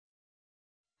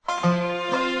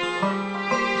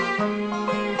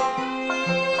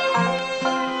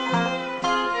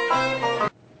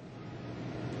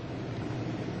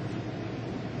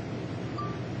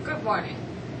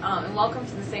and welcome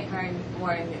to the St. Mary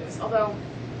Morning News. Although,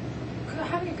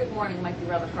 having a good morning might be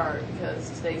rather hard because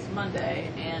today's Monday,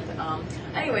 and,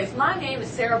 anyways, my name is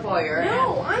Sarah Boyer.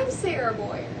 No, I'm Sarah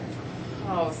Boyer.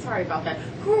 Oh, sorry about that.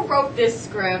 Who wrote this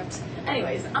script?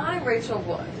 Anyways, I'm Rachel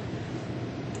Wood.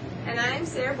 And I'm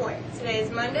Sarah Boyer. Today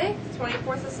is Monday,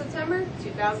 24th of September,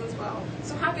 2012.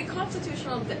 So happy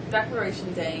Constitutional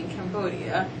Declaration Day in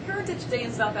Cambodia, Heritage Day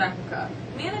in South Africa,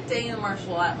 Manna Day in the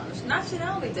Marshall Islands,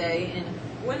 Nationality Day in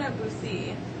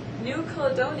Guinea-Bissau, New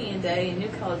Caledonian Day in New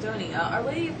Caledonia, Our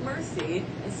Lady of Mercy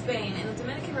in Spain, and the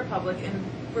Dominican Republic, and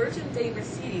Virgin Day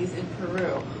Mercedes in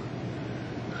Peru.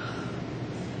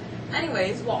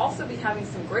 Anyways, we'll also be having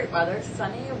some great weather,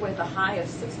 sunny with a high of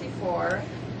 64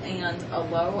 and a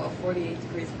low of 48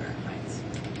 degrees Fahrenheit.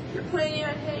 You're planning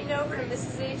on heading over to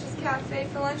Mrs. H's Cafe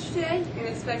for lunch today. You're going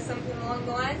to expect something along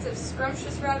the lines of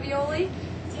scrumptious ravioli,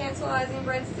 tantalizing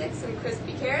breadsticks, some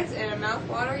crispy carrots, and a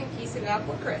mouth-watering piece of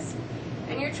apple crisp.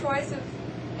 And your choice of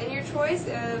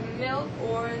milk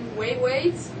or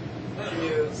wait.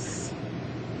 Juice.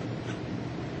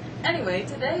 Anyway,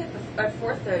 today at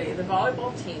 4:30, the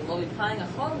volleyball team will be playing a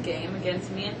home game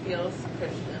against Manfield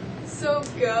Christian. So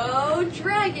go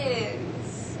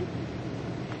Dragons!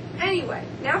 Anyway,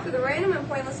 now for the random and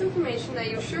pointless information that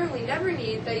you'll surely never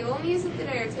need, that you'll only use at the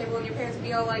dinner table, and your parents will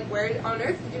be all like, where on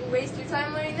earth did you waste your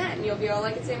time learning that? And you'll be all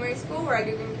like, it's St. Mary's School, where I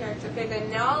give them character. Okay, the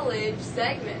knowledge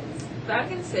segments.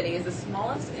 Vatican City is the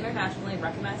smallest internationally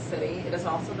recognized city. It is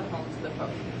also the home to the Pope.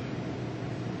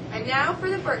 And now for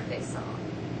the birthday song.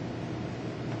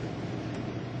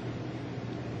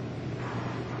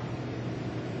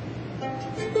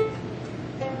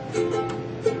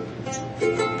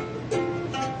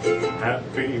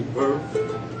 Happy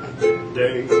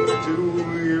birthday to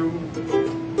you.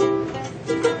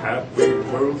 Happy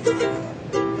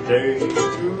birthday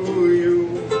to you.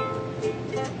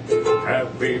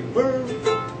 Happy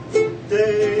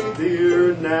birthday,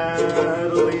 dear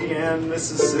Natalie and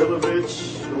Mrs. Silovich,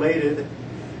 related.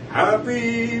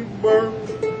 Happy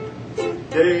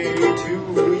birthday to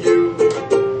you.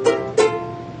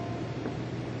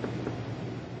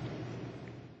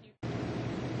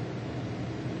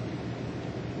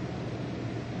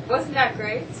 Wasn't that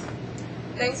great?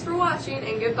 Thanks for watching,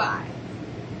 and goodbye.